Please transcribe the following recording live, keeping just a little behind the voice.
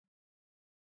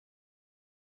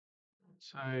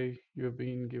Let's say you've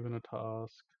been given a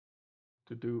task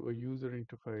to do a user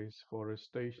interface for a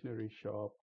stationery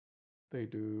shop. They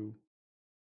do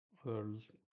uh,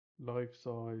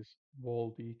 life-size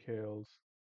wall decals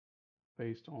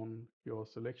based on your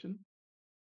selection.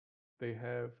 They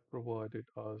have provided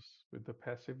us with the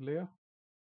passive layer,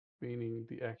 meaning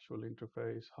the actual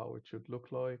interface, how it should look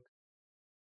like,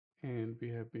 and we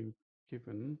have been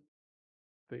given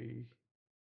the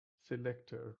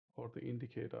selector or the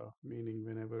indicator, meaning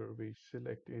whenever we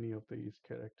select any of these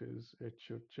characters, it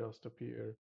should just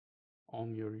appear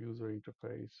on your user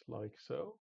interface like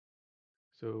so.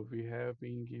 So we have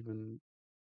been given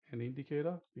an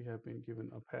indicator, we have been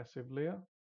given a passive layer.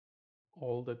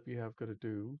 All that we have got to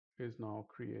do is now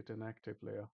create an active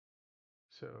layer.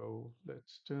 So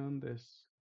let's turn this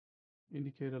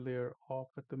indicator layer off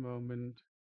at the moment,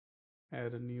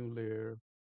 add a new layer,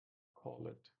 call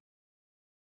it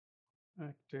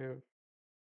active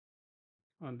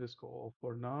underscore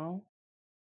for now,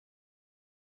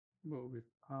 move it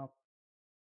up,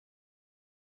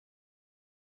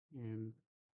 and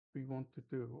we want to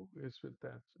do is with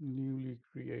that newly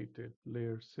created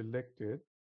layer selected,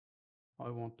 I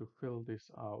want to fill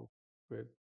this out with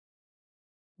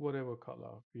whatever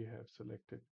color we have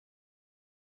selected.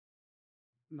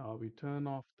 Now we turn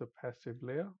off the passive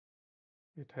layer.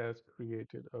 It has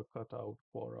created a cutout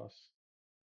for us.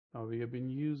 Now we have been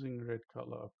using red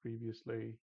color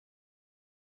previously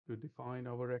to define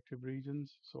our active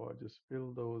regions. So I just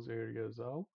fill those areas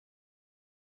out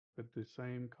with the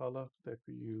same color that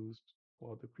we used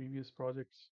for the previous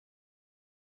projects.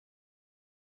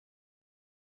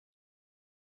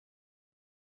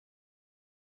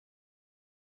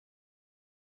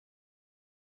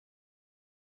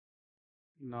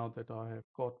 Now that I have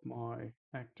got my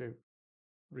active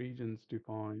regions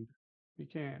defined, we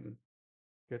can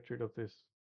get rid of this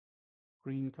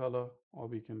green color or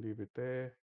we can leave it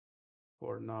there.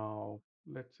 For now,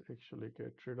 let's actually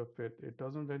get rid of it. It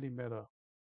doesn't really matter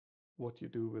what you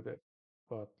do with it,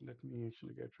 but let me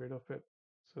actually get rid of it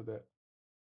so that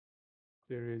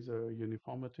there is a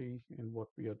uniformity in what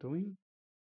we are doing.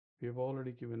 We have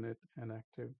already given it an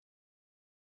active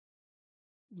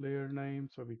layer name,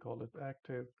 so we call it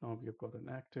active. Now we have got an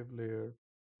active layer,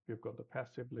 we have got the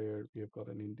passive layer, we have got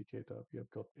an indicator, we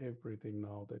have got everything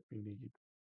now that we need.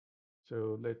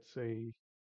 So let's say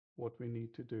what we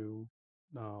need to do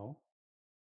now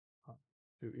uh,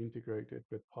 to integrate it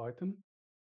with Python.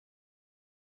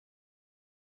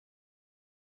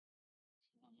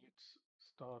 Let's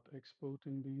start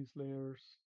exporting these layers.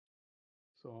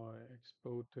 So I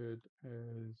exported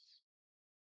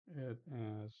it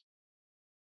as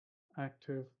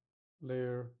active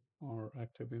layer or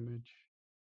active image.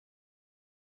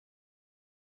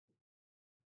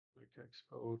 Click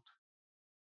export,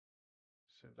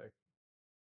 select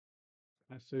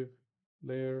passive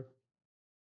layer,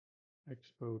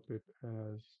 export it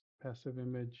as passive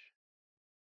image.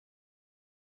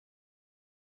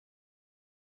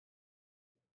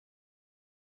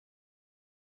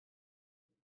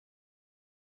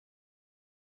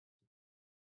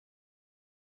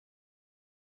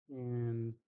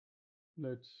 And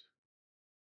let's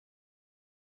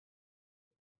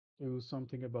do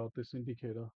something about this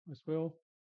indicator as well.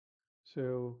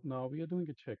 So now we are doing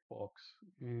a checkbox,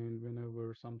 and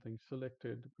whenever something's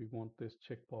selected, we want this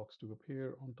checkbox to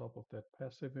appear on top of that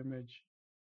passive image.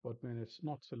 But when it's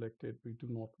not selected, we do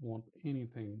not want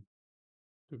anything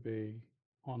to be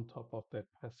on top of that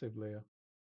passive layer.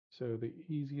 So the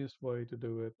easiest way to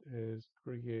do it is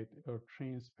create a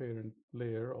transparent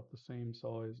layer of the same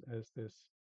size as this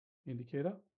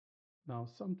indicator. Now,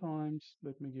 sometimes,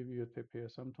 let me give you a tip here.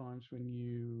 Sometimes when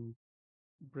you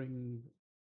bring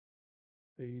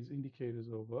these indicators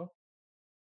over,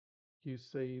 you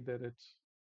say that it's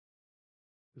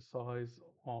the size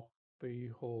of the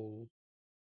whole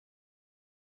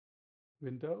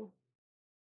window.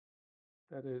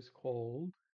 That is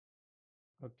called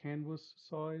a canvas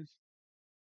size,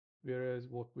 whereas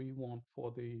what we want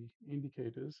for the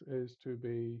indicators is to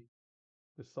be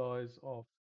the size of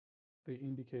the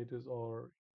indicators or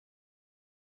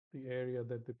the area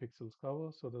that the pixels cover.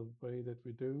 So the way that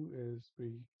we do is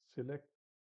we select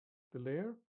the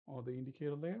layer or the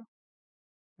indicator layer,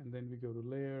 and then we go to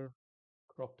layer,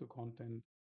 crop to content,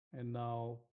 and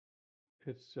now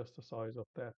it's just the size of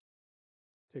that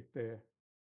tick there.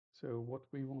 So what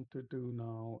we want to do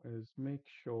now is make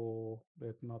sure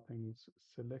that nothing's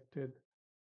selected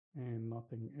and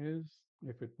nothing is.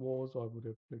 If it was, I would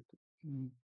have clicked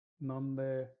none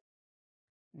there.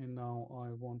 And now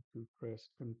I want to press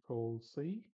Control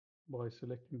C by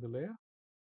selecting the layer.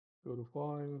 Go to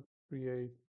File,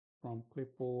 Create from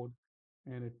Clipboard,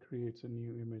 and it creates a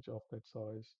new image of that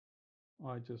size.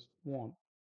 I just want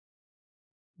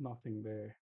nothing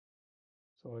there.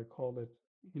 So I call it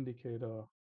indicator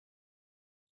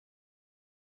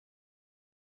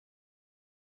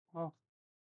off,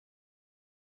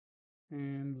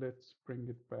 and let's bring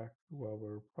it back to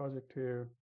our project here.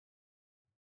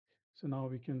 So now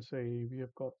we can say we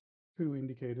have got two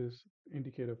indicators,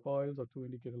 indicator files or two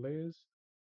indicator layers.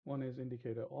 One is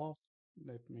indicator off.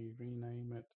 Let me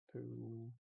rename it to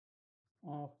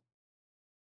off.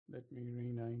 Let me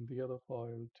rename the other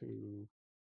file to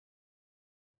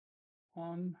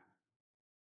on.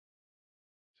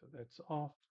 So that's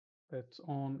off. That's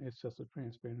on. It's just a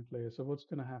transparent layer. So what's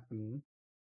going to happen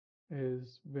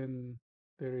is when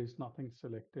there is nothing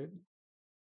selected,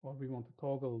 or we want to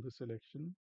toggle the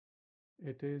selection,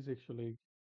 it is actually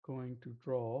going to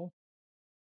draw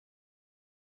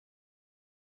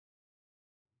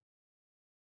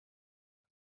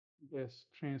this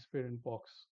transparent box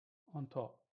on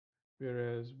top.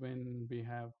 Whereas when we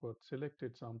have got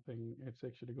selected something, it's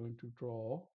actually going to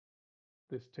draw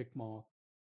this tick mark.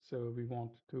 So we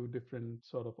want two different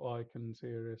sort of icons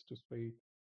here as to speak,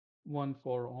 one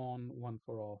for on, one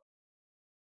for off.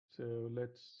 So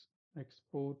let's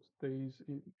export these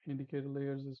indicator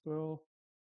layers as well.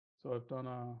 So I've done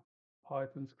a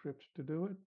Python script to do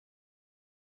it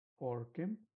for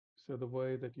GIMP. So the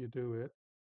way that you do it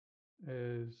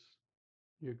is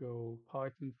you go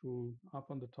Python foo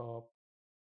up on the top,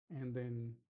 and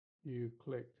then you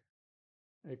click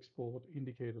export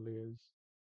indicator layers,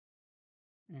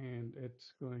 and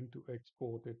it's going to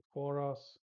export it for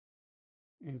us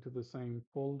into the same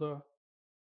folder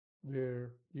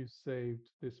where you saved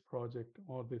this project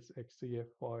or this XCF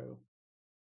file.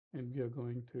 And we are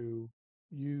going to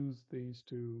use these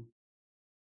two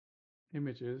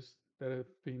images that have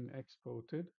been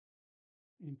exported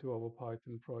into our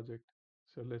Python project.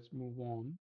 So let's move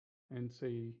on and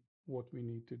see what we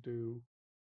need to do,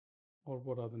 or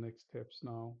what are the next steps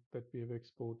now that we have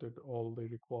exported all the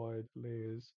required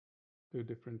layers to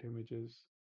different images.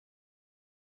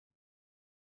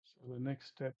 So the next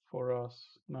step for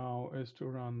us now is to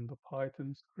run the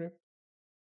Python script.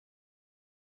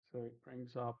 So it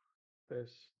brings up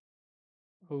this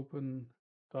open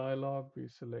dialog. We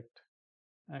select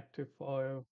active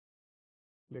file,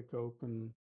 click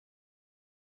open,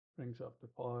 brings up the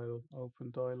file,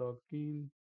 open dialog again,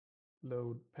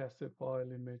 load passive file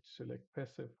image, select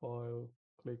passive file,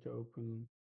 click open,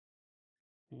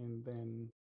 and then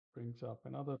brings up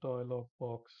another dialog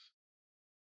box.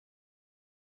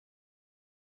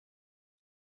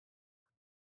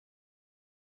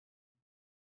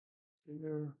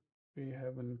 Here we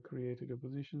haven't created a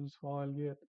positions file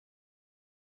yet.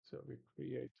 So we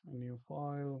create a new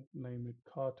file, name it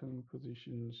cartoon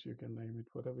positions. You can name it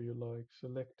whatever you like.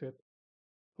 Select it,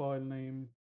 file name,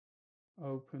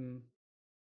 open,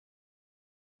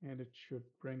 and it should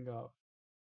bring up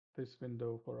this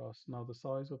window for us. Now the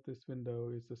size of this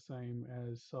window is the same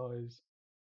as size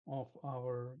of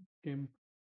our GIMP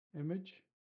image,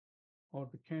 or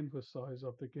the canvas size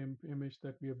of the GIMP image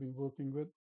that we have been working with.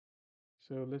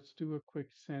 So let's do a quick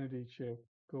sanity check.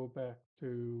 Go back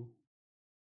to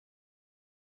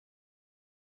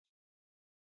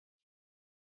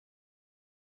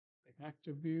the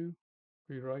active view.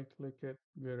 We right click it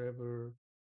wherever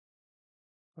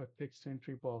a text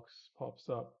entry box pops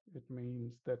up. It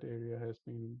means that area has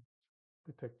been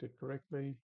detected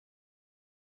correctly.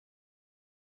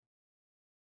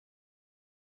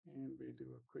 And we do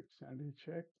a quick sanity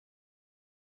check.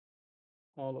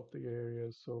 All of the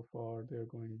areas so far, they're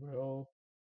going well.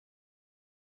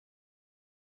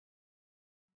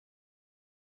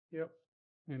 Yep.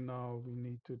 And now we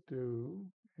need to do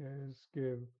is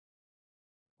give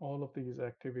all of these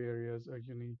active areas a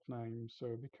unique name.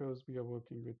 So because we are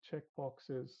working with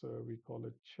checkboxes, so we call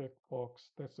it checkbox.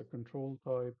 That's a control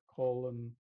type,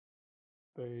 colon,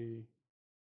 the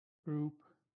group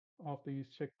of these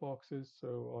checkboxes.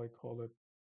 So I call it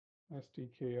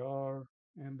str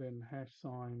and then hash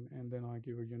sign, and then I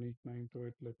give a unique name to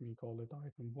it. Let me call it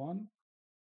item 1.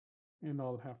 And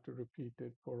I'll have to repeat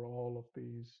it for all of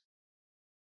these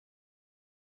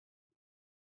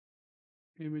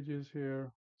images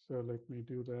here. So let me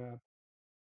do that.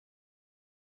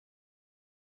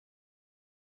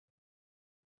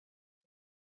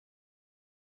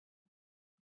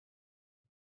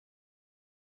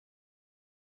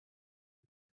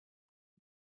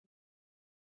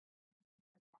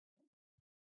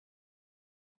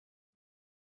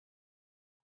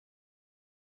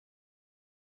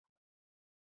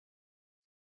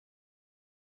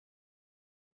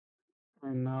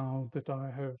 And now that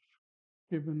I have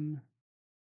given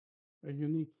a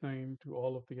unique name to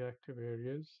all of the active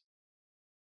areas.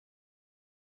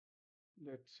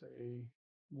 Let's say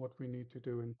what we need to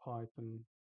do in Python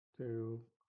to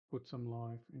put some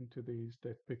life into these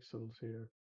dead pixels here.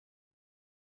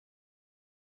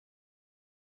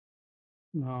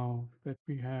 Now that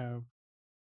we have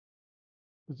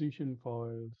position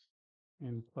files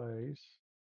in place,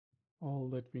 all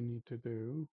that we need to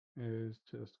do is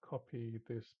just copy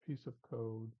this piece of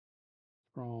code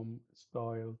from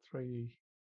style 3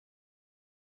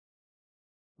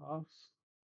 class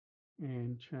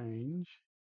and change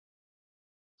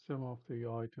some of the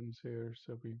items here.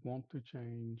 So we want to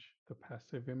change the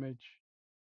passive image.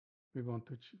 We want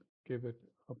to give it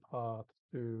a path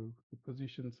to the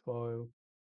positions file.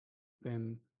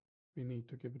 Then we need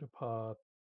to give it a path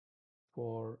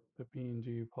for the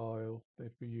PNG file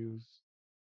that we use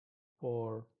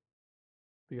for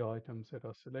the items that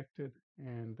are selected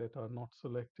and that are not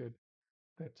selected.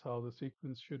 That's how the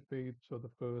sequence should be. So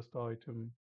the first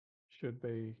item should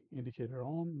be indicator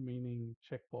on, meaning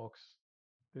checkbox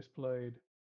displayed.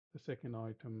 The second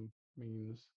item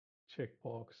means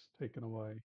checkbox taken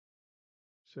away.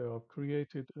 So I've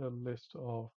created a list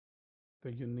of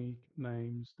the unique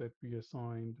names that we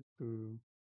assigned to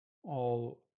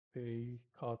all the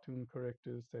cartoon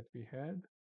characters that we had.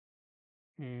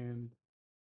 And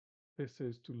this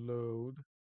is to load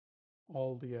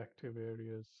all the active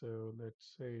areas. So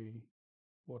let's see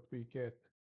what we get.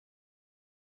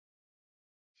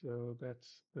 So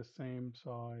that's the same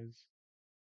size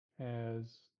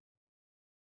as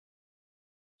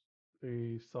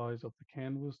the size of the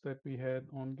canvas that we had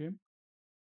on GIMP.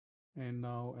 And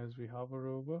now as we hover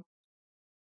over,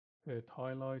 it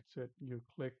highlights it, you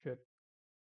click it,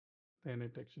 then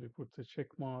it actually puts a check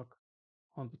mark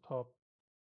on the top.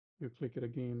 You click it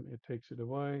again, it takes it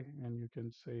away, and you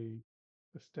can see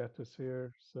the status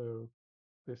here. So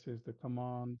this is the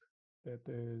command that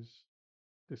is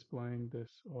displaying this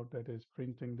or that is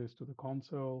printing this to the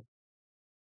console.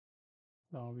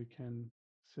 Now we can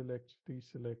select,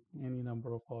 deselect any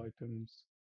number of items.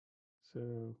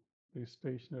 So the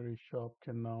stationery shop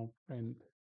can now print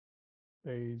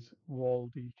these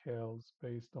wall decals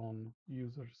based on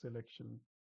user selection.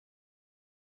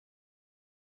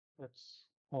 That's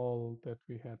all that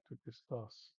we had to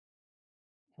discuss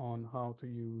on how to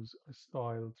use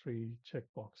style 3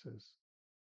 checkboxes.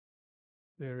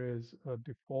 There is a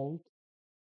default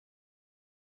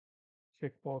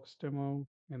checkbox demo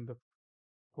in the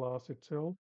class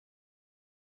itself.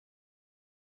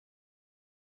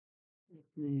 Let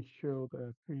me show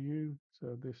that to you.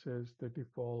 So this is the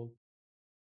default,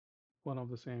 one of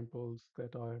the samples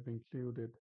that I have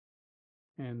included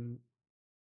in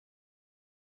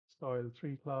style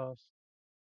 3 class.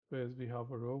 Whereas we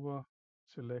hover over,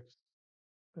 selects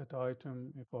that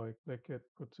item. If I click it,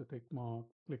 puts a tick mark,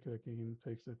 click it again,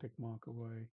 takes the tick mark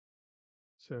away.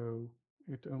 So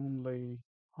it only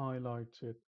highlights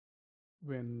it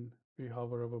when we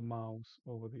hover our mouse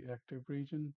over the active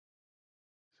region.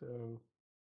 So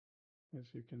as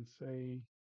you can see,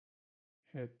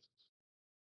 it's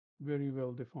very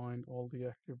well defined all the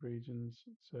active regions.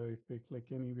 So if we click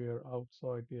anywhere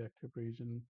outside the active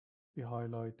region, the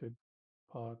highlighted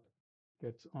part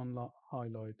gets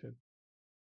highlighted.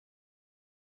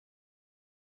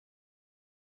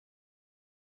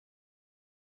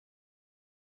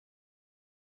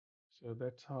 So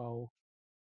that's how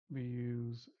we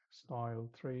use style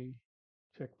 3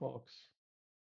 checkbox